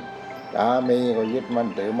อมั่นสามีก็ยึดมั่น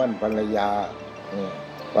ถือมั่นภรรยา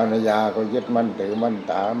ภรรยาก็ยึดมั่นถือมั่น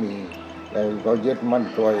สามีแล้วก็ยึดมั่น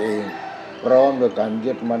ตัวเองพร้อมด้วยการ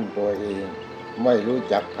ยึดมั่นตัวเองไม่รู้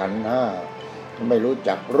จักขันธ์ห้าไม่รู้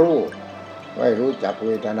จักรูปไม่รู้จักเว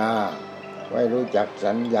ทนาไม่รู้จัก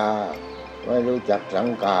สัญญาไม่รู้จักสัง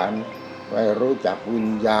ขารไม่รู้จักวิญ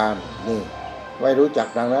ญาณนี่ไม่รู้จัก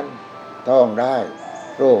ดังนั้นท่องได้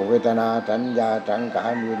รูปเวทนาสัญญาสังขา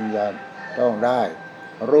รวิญญาณท่องได้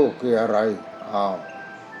รูปคืออะไร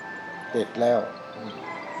ติดแล้ว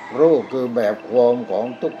รูปคือแบบฟอร์มของ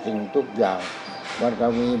ทุกสิ่งทุกอย่างมันก็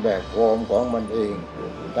มีแบบฟอร์มของมันเอง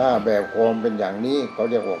ถ้าแบบฟอร์มเป็นอย่างนี้เขา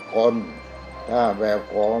เรียกว่าคนถ้าแบบ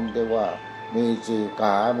ฟอร์มที่ว่ามีสี่ข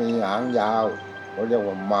ามีหางยาวเขาเรียก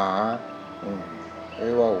ว่าหมาเ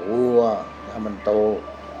รียกว่าวัวถ้ามันโต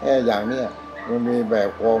อย่างเนี้ยมันมีแบบ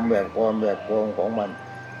ฟอร์มของมัน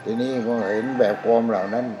ทีนี้ก็เห็นแบบฟอร์มเหล่า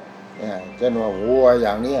นั้นเช่นว่าวัวอ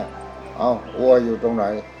ย่างเนี้ยวัวอยู่ตรงไหน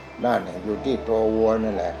นั่นอยู่ที่ตัววัว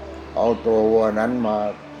นั่นแหละเอาตัววัวนั้นมา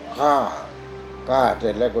ฆ่าเสร็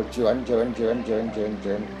จแล้วก็เฉือน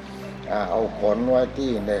เอาขนไว้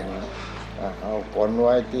ที่หนึ่ง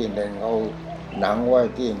เอา หนังไว้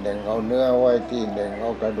ที่หนึ่งเอาเนื้อไว้ที่หนึ่งเอ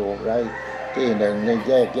ากระดูกไว้ที่หนึ่งนี่แ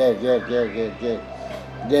ย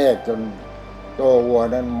กจนตัววัว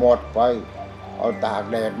นั้นหมดไปเอาตาก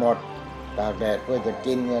แดดหมดตากแดดเพื่อจะ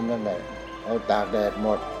กินกันนั่นแหละเอาตากแดดหม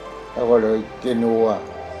ดแล้วก็เลยกินวัว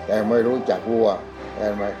แต่ไม่รู้จักวัวเห็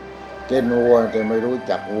นไหมกินวัวแต่ไม่รู้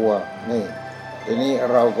จักวัวนี่ทีนี้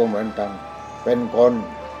เราก็เหมือนกันเป็นคน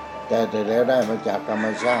แต่แล้วได้มาจากธรรม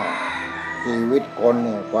ชาติชีวิตคนเ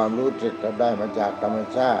นี่ยความรู้สึกก็ได้มาจากธรรม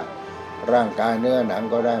ชาติร่างกายเนื้อหนัง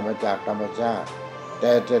ก็ได้มาจากธรรมชาติแ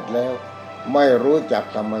ต่เสร็จแล้วไม่รู้จัก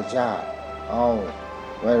ธรรมชาติ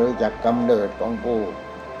ไม่รู้จักกำเนิดของผู้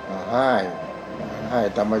ให้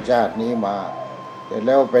ธรรมชาตินี้มาแต่แ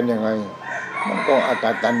ล้วเป็นยังไงมันก็อาก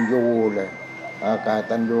ตัญญูเลยอาก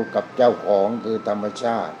ตัญญูกับเจ้าของคือธรรมช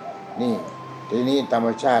าตินี่ทีนี้ธรรม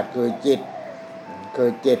ชาติคือจิ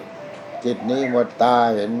ตนี้เมื่อตา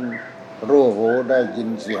เห็นรูปหูได้ยิน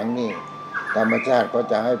เสียงนี่ธรรมชาติก็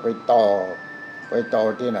จะให้ไปต่อ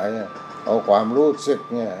ที่ไหนเอาความรู้สึก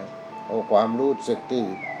เนี่ยเอาความรู้สึกที่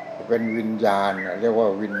เป็นวิญญาณเรียกว่า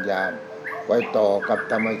วิญญาณไปต่อกับ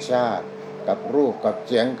ธรรมชาติกับรูปกับเ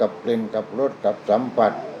สียงกับกลิ่นกับรสกับสัมผั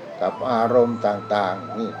สกับอารมณ์ต่าง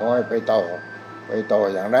ๆนี่ก็ให้ไปต่อ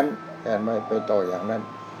อย่างนั้นแค่ไม่ไปต่ออย่างนั้น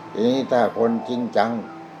ทีนี้ถ้าคนจริงจัง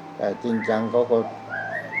แต่จริงจังเขาก็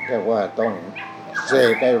เรียกว่าต้องเส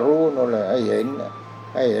กให้รู้นั่นแหละให้เ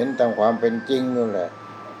ห็นตามความเป็นจริงนั่นแหละ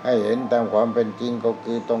ให้เห็นตามความเป็นจริงก็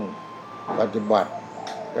คือต้องปฏิบัติ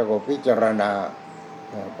แล้วก็พิจารณา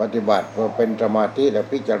ปฏิบัติพอเป็นสมาธิแล้ว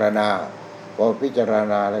พิจารณาพอพิจาร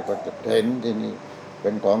ณาแล้วก็จะเห็นที่นี่เป็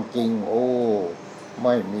นของจริงโอ้ไ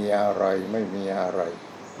ม่มีอะไรเ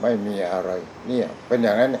นี่ยเป็นอย่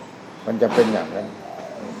างนั้นเนี่ยมันจะเป็นอย่างนั้น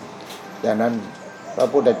ดังนั้นพระ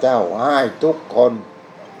พุทธเจ้าให้ทุกคน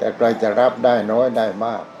แต่ใครจะรับได้น้อยได้ม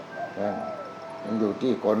ากมันอยู่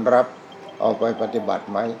ที่คนรับเอาไปปฏิบัติ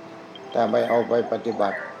ไหมถ้าไม่เอาไปปฏิบั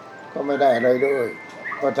ติก็ไม่ได้อะไรเลย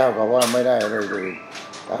ก็เท่ากับว่าไม่ได้อะไรเลย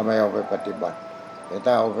ถ้าไม่เอาไปปฏิบัติแต่ถ้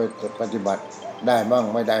าเอาไปปฏิบัติได้มั่ง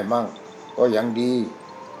ไม่ได้มั่งก็ยังดี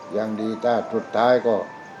ถ้าสุดท้ายก็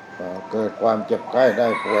เกิดความเจ็บไข้ได้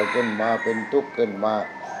ป่วยขึ้นมาเป็นทุกข์ขึ้นมา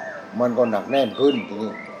มันก็หนักแน่นขึ้นที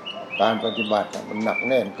นี้การปฏิบัติมันหนัก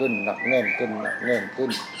แน่นขึ้น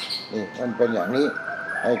นี่มันเป็นอย่างนี้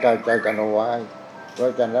ให้เข้าใจกันเอาไว้เพรา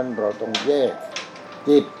ะฉะนั้นเราต้องแยก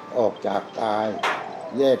จิตออกจากกาย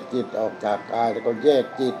แล้วก็แยก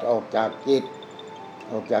จิตออกจากจิต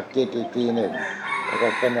อีกทีหนึ่งแล้วก็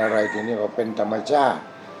เป็นอะไรทีนี้ก็เป็นธรรมชาติ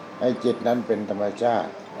ให้จิตนั้นเป็นธรรมชาติ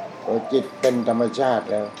พอจิตเป็นธรรมชาติ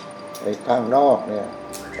แล้วไอ้ข้างนอกเนี่ย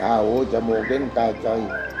ตาหูจมูกลิ้นกายใจ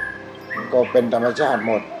ก็เป็นธรรมชาติห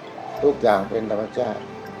มดทุกอย่างเป็นธรรมชา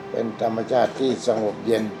ติที่สงบเ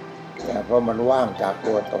ย็นเพราะมันว่างจาก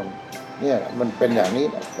ตัวตนเนี่ยมันเป็นอย่างนี้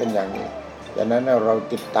ดังนั้นเรา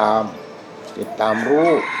ติดตาม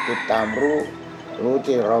รู้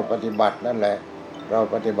ที่เราปฏิบัตินั่นแหละเรา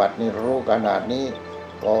ปฏิบัตินี่รู้ขนาดนี้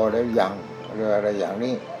พอแล้วยังหรืออะไรอย่าง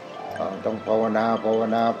นี้ต้องภาวนาไป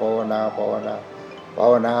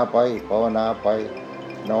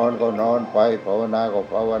นอนก็นอนไปภาวนาก็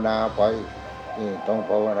ภาวนาไปนี่ต้อง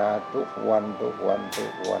ภาวนาทุกวัน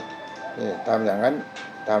นี่ทำอย่างนั้น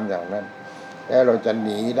แล้วเราจะห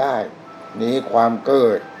นีได้หนีความเกิ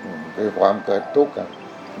ดคือความเกิดทุกข์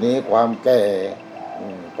หนีความแก่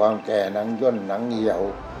หนังย่นหนังเหี่ยว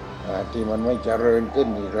ที่มันไม่เจริญขึ้น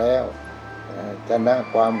อีกแล้วชนะ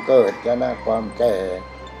ความเกิดชนะความแก่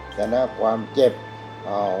ชนะความเจ็บ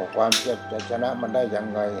ความเจ็บจะชนะมันได้ยัง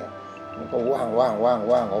ไงมันก็ว่าง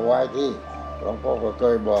เอาไว้ที่หลวงพ่อก็เค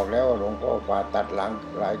ยบอกแล้วหลวงพ่อผ่าตัดหลัง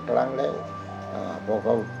หลายครั้งแล้วพอเข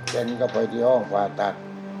าเซ็นก็ไปที่ห้องผ่าตัด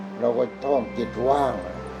เราก็ท่องจิตว่าง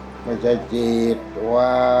ไม่ใช่จิตว่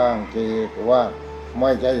างไ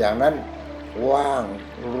ม่ใช่อย่างนั้นว่าง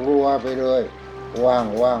รัวไปเลยว่าง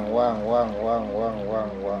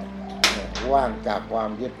จากความ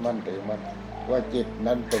ยึดมั่นถือมั่นว่าจิต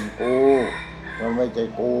นั้นเป็นกูมันไม่ใช่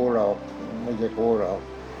กูหรอก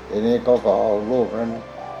ทีนี้เขาก็เอารูปนั้น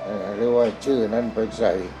หรือว่าชื่อนั้นไปใ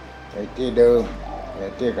ส่ในที่เดิม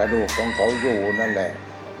ที่กระดูกของเขาอยู่นั่นแหละ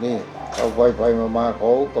นี่เขาไปมาเข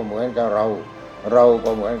าก็เหมือนกับเราก็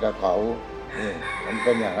เหมือนกับเขานี่มันเ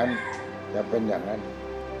ป็นอย่างนั้นจะเป็นอย่างนั้น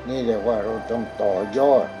นี่เรียกว่าเราต้องต่อย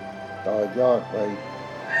อดไป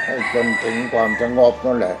ให้จนถึงความสงบ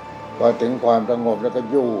นั่นแหละพอถึงความสงบแล้วก็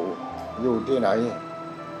อยู่ที่ไห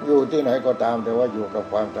นก็ตามแต่ว่าอยู่กับ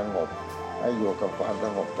ความสงบให้อยู่กับความส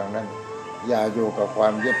งบทางนั้นอย่าอยู่กับควา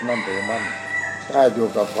มยึดมั่นถือมั่นถ้าอยู่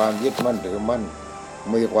กับความยึดมั่นถือมั่น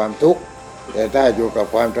มีความทุกข์แต่ถ้าอยู่กับ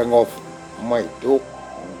ความสงบไม่ทุกข์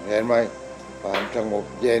เห็นไหมความสงบ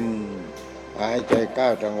เย็น หายใจเข้า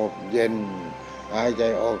สงบเย็นหายใจ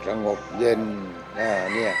ออกสงบเย็นเ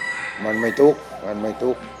นี่ยมันไม่ทุก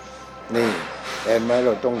ข์นี่เห็นไหมเร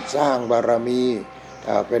าต้องสร้างบารมี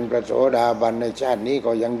ถ้าเป็นพระโสดาบันในชาตินี้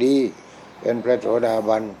ก็ยังดีเป็นพระโสดา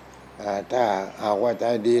บันถ้าหากว่าใจ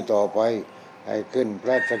ดีต่อไปให้ขึ้นพ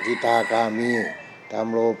ระสกิทาคามีท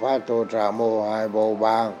ำโลภะโทสะโมหะเบาบ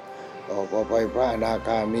างต่อไปพระอนาค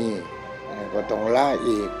ามีก็ต้องละ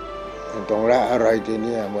อีกต้องละอะไรที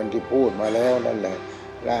นี้เหมือนที่พูดมาแล้วนั่นแหละ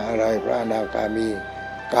ละอะไรพระอนาคามี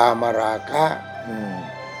กามราคะ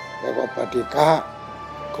แล้วก็ปฏิฆะ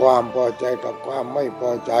ความพอใจกับความไม่พ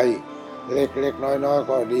อใจเล็กๆน้อยๆ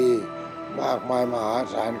ก็ดีมากมายมหา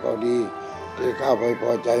ศาลก็ดีที่เข้าไปพ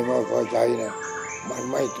อใจไม่พอใจเนี่ยมัน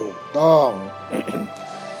ไม่ถูกต้อง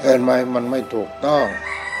เห็นไหมมันไม่ถูกต้อง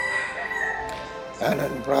ดังนั้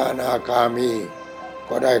นพระอนาคามี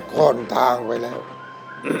ก็ได้ค่อนทางไปแล้ว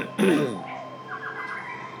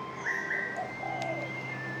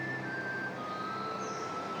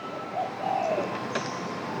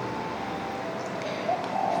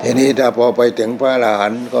ทีนี้ถ้าพอไปถึงพระอรหั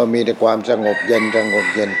นต์ก็มีแต่ความสงบเย็น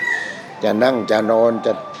จะนั่งจะนอนจ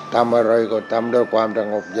ะทำอะไรก็ทำด้วยความส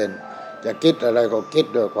งบเย็นจะคิดอะไรก็คิด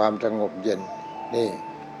ด้วยความสงบเย็นนี่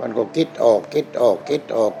มันก็คิดออ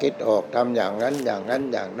กทำอย่างนั้นอย่าง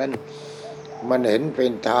นั้นมันเห็นเป็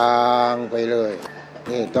นทางไปเลย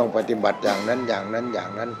นี่ต้องปฏิบัติอย่างนั้น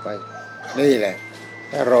ไปนี่แหละ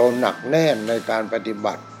ถ้าเราหนักแน่นในการปฏิ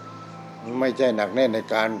บัติไม่ใช่หนักแน่นใน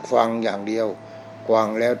การฟังอย่างเดียวฟัง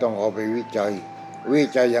แล้วต้องเอาไปวิ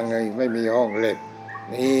จัยยังไงไม่มีห้องเล็บ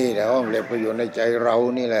นี่แต่ห้องเล็บก็อยู่ในใจเรา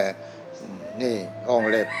นี่แหละนี่ห้อง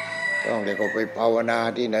เล็บก็ไปภาวนา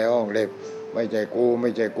ที่ไหนห้องเล็บไม่ใช่กู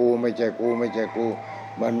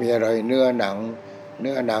มันมีอะไรเนื้อหนังเ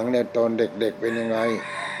นี่ยตอนเด็กๆเป็นยังไง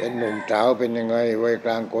เป็นหนุ่มสาวเป็นยังไงวัยก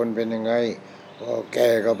ลางคนเป็นยังไงพอแก่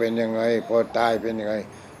ก็เป็นยังไงพอตายเป็นยังไง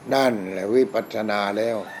นั่นแหละวิปัสสนาแล้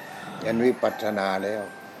ววิปัสสนาแล้ว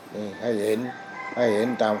นี่ให้เห็น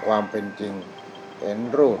ตามความเป็นจริงเห็น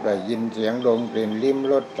รูปได้ยินเสียงดมกลิ่นลิ้ม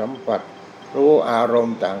รสสัมผัสรู้อารม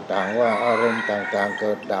ณ์ต่างๆว่าอารมณ์ต่างๆเ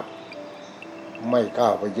กิดดับไม่ก้า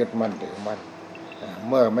วไปยึดมั่นถือมั่น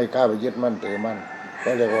เมื่อไม่ก้าวไปยึดมั่นถือมั่นก็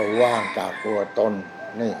เรียกว่าว่างจากตัวตน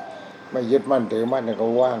นี่ไม่ยึดมั่นถือมั่นก็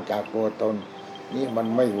ว่างจากตัวตนนี่มัน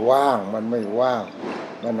ไม่ว่างมัน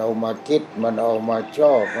เอามาคิดมันเอามาช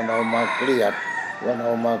อบมันเอามาเกลียดมันเอ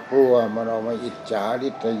ามากลัวมันเอามาอิจฉาริ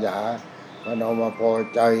ษยามันเอามาพอ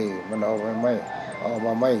ใจมันเอามา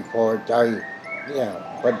ไม่พอใจเนี่ย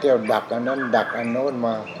ไปเที่ยวดักอันนั้นดักอันโน้นม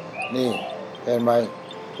านี่เห็นไหม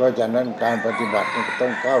เพราะฉะนั้นการปฏิบัติต้อ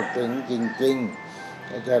งเข้าถึงจริงๆไ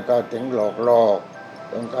ม่ใช่เข้าถึงหลอก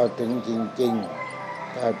ต้องเข้าถึงจริง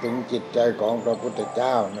ๆเข้าถึงจิตใจของพระพุทธเ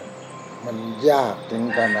จ้านะมันยากถึง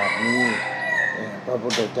ขนาดนี้พระพุ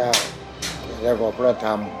ทธเจ้าแล้วก็พระธร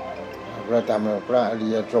รมพระอริ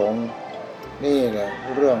ยสงฆ์นี่แหละ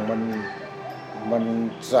เรื่องมัน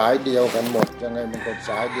สายเดียวกันหมดยังไงมันก็ส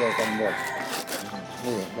ายเดียวกันหมด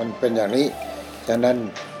นี่มันเป็นอย่างนี้ฉะนั้น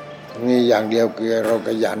มีอย่างเดียวคือเราข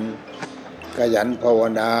ยันภาว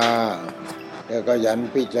นาแล้วก็ขยัน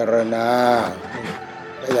พิจารณา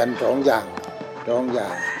ขยันสองอย่าง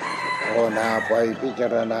ภาวนาไปพิจา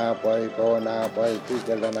รณาไปภาวนาไปพิ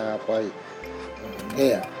จารณาไปเ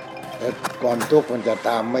นี่ยความทุกข์มันจะต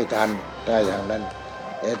ามไม่ทันได้อย่างนั้น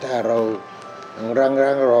แต่ถ้าเรารังร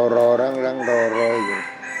ออยู่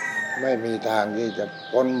ไม่มีทางที่จะ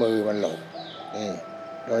พ้นมือมันหรอกนี่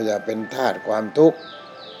เราอย่าเป็นทาสความทุกข์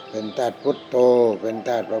เป็นทาสพุทโธเป็นท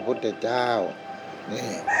าสพระพุทธเจ้านี่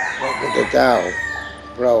พระพุทธเจ้า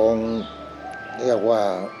พระองค์เรียกว่า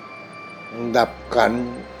ดับขันธ์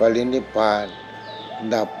ปรินิพพาน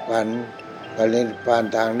ดับขันธ์ปรินิพพาน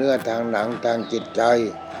ทางเนื้อทางหนังทางจิตใจ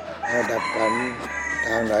ดับขันธ์ท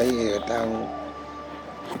างไหนทาง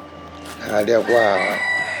เรียกว่า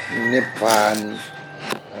นิพพาน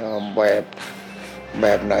แบ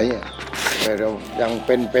บไหนเรายังเ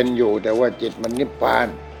ป็นอยู่แต่ว่าจิตมันนิพพาน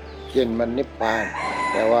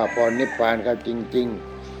แต่ว่าพอนิพพานเข้าจริง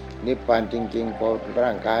ๆนิพพานจริงๆพอร่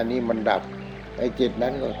างกายนี้มันดับไอ้จิต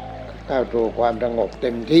นั้นก็เข้าสู่ความสงบเต็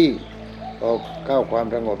มที่พอเข้าความ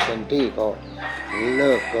สงบเต็มที่ก็เ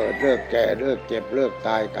ลิกเกิดเลิกแก่เลิกเจ็บเลิกต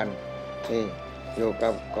ายกันนี่อยู่กั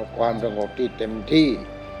บความสงบที่เต็มที่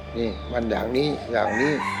นี่มันอย่างนี้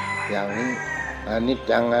อนิจ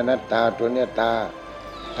จังอนัตตาตัวเนี้ยตา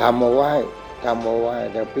ทำเอาไว้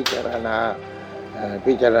แต่พิจารณ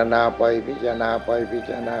าไป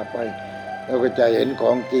แล้วก็จะเห็นข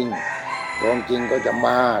องจริงก็จะม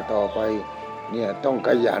าต่อไปเนี่ยต้องข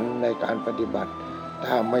ยันในการปฏิบัติ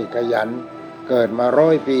ถ้าไม่ขยันเกิดมา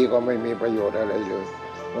100 ปีก็ไม่มีประโยชน์อะไรเลย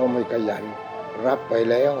เพราะไม่ขยันรับไป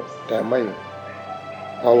แล้วแต่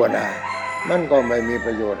ภาวนามันก็ไม่มีป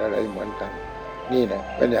ระโยชน์อะไรเหมือนกันนี่แหละ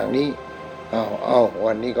เป็นอย่างนี้เอา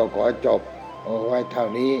วันนี้ก็ขอจบเอาไว้เท่า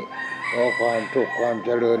นี้ขอความสุขความเจ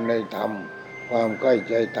ริญในธรรมความใกล้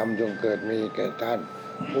ใจธรรมจงเกิดมีแก่ท่าน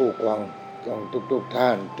ผู้ฟังจงทุกท่า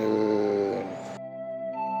นเถิด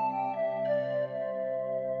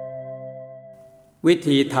วิ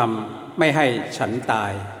ธีทำไม่ให้ฉันตา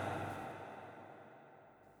ย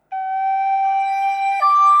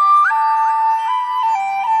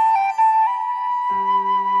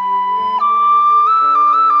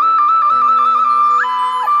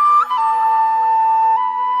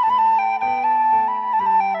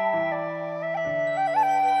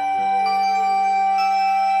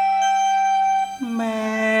แม้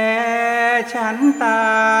ฉันตา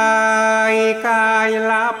ยกาย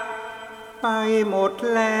ลับไปหมด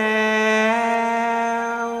แล้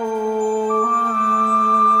ว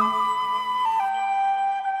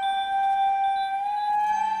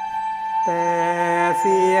แต่เ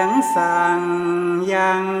สียงสั่ง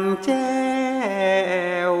ยังแจ้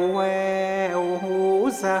วแววหู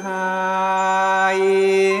สหาย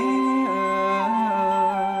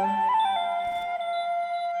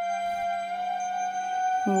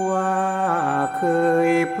ว่าเค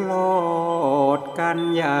ยพลอดกัน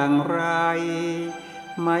อย่างไร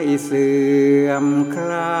ไม่เสื่อมค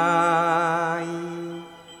ลาย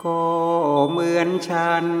ก็เหมือน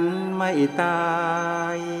ฉันไม่ตา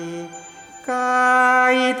ยกา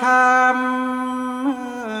ยธรรม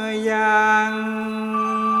ยัง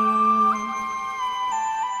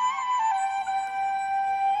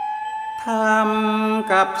ท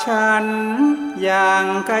ำกับฉันอย่าง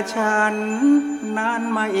กับฉันนั้น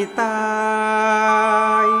ไม่ตา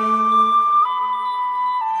ย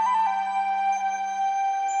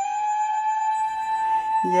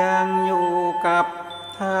ยังอยู่กับ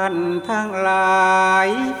ท่านทั้งหลาย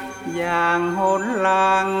อย่างหนห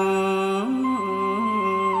ลัง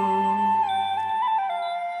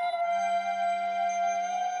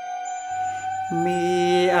มี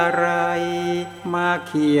อะไรมาเ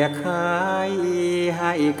ขี่ยคายใ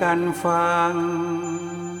ห้กันฟัง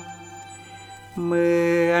เหมื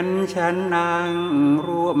อนฉันนั่ง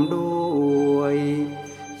ร่วมด้วย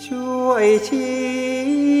ช่วยชี้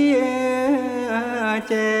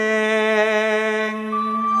แจง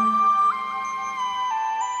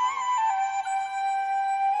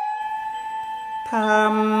ท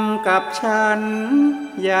ำกับฉัน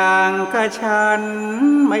อย่างกับฉัน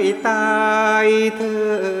ไม่ตายเถิ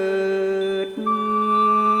ด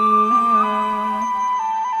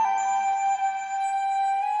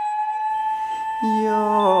ย่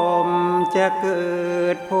อมจะเกิ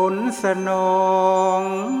ดผลสนอง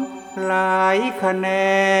หลายแขน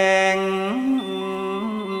ง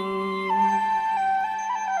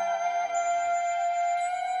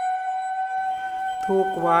ทุก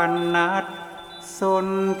วันนัดสน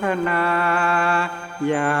ทนา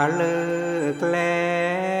อย่าเลิกแล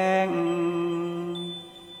ง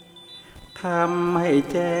ทำให้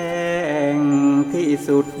แจ้งที่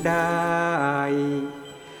สุดได้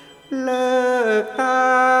เลิกตา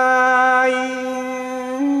ย